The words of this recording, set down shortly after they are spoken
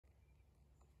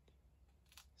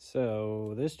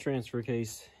So this transfer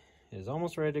case is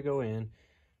almost ready to go in,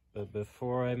 but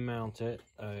before I mount it,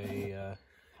 I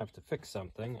have to fix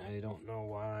something. I don't know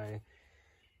why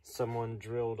someone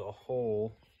drilled a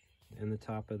hole in the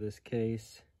top of this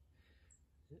case.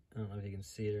 I don't know if you can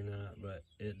see it or not, but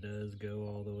it does go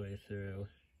all the way through.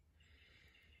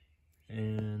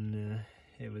 And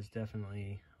it was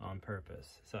definitely on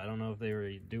purpose. So I don't know if they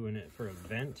were doing it for a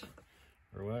vent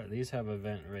or what. These have a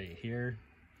vent right here.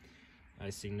 I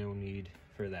see no need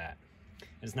for that.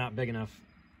 It's not big enough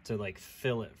to like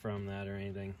fill it from that or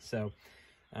anything. So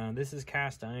this is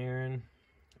cast iron.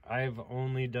 I've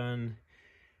only done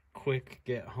quick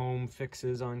get home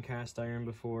fixes on cast iron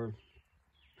before.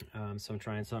 So I'm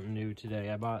trying something new today.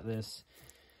 I bought this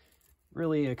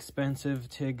really expensive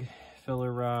TIG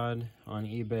filler rod on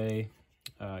eBay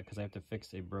because I have to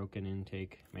fix a broken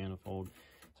intake manifold.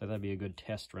 So that'd be a good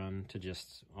test run to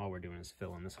just, all we're doing is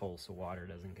filling this hole so water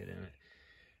doesn't get in it.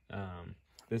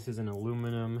 This is an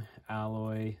aluminum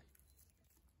alloy,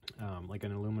 like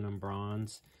an aluminum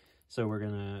bronze. So we're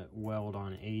gonna weld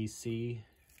on AC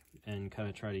and kind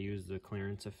of try to use the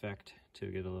clearance effect to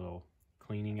get a little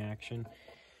cleaning action.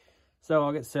 So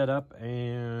I'll get set up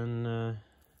and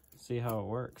see how it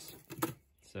works.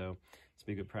 So it's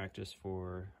be good practice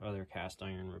for other cast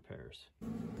iron repairs.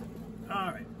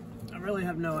 All right, I really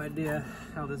have no idea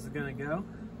how this is gonna go,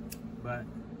 but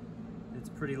it's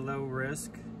pretty low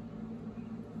risk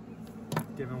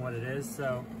given what it is.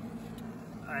 So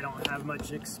I don't have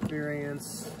much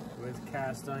experience with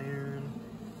cast iron,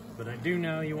 but I do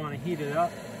know you want to heat it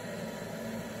up.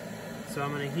 So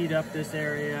I'm going to heat up this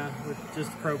area with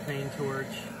just propane torch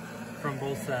from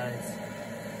both sides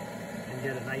and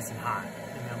get it nice and hot,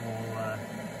 and then we'll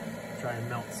try and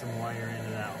melt some wire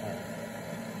into that hole.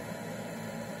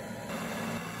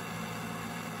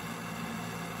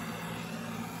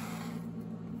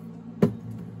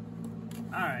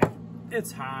 Alright,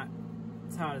 it's hot.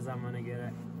 As hot as I'm gonna get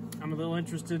it. I'm a little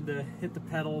interested to hit the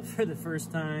pedal for the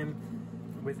first time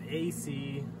with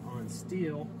AC on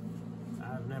steel.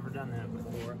 I've never done that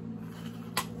before.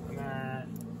 I'm at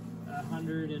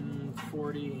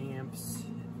 140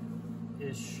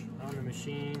 amps-ish on the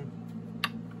machine.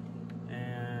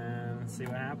 And let's see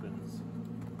what happens.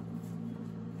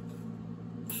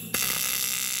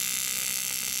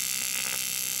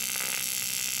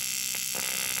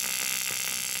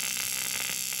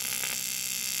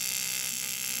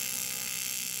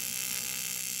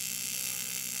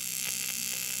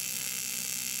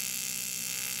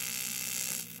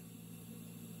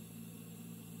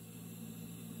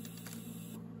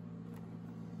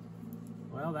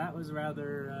 Well, that was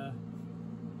rather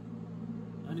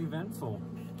uneventful.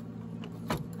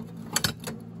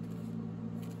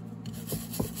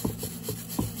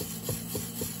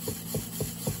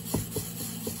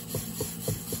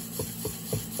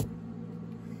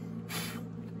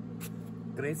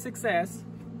 Great success.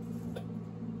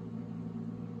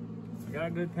 I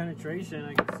got good penetration.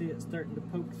 I can see it starting to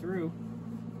poke through.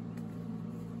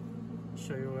 I'll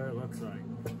show you what it looks like.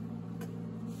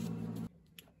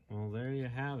 Well, there you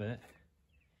have it.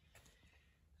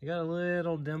 I got a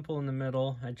little dimple in the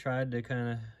middle. I tried to kind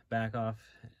of back off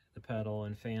the pedal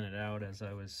and fan it out as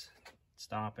I was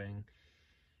stopping.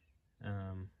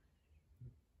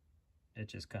 It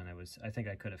just kind of was, I think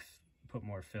I could have put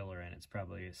more filler in. It's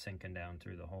probably sinking down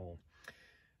through the hole.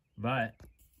 But,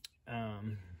 I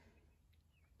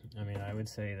mean, I would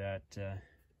say that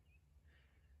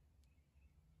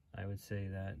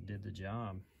did the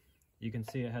job. You can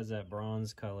see it has that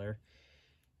bronze color,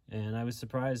 and I was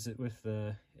surprised that with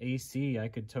the AC I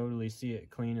could totally see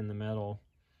it clean in the metal.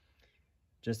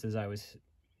 Just as I was,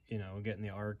 you know, getting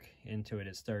the arc into it,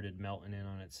 it started melting in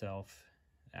on itself.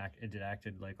 It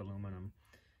acted like aluminum.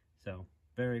 So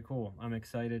very cool. I'm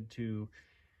excited to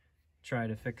try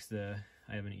to fix I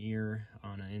have an ear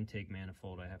on an intake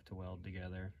manifold I have to weld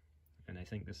together, and I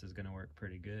think this is going to work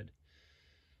pretty good.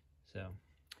 So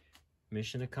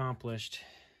mission accomplished.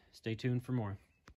 Stay tuned for more.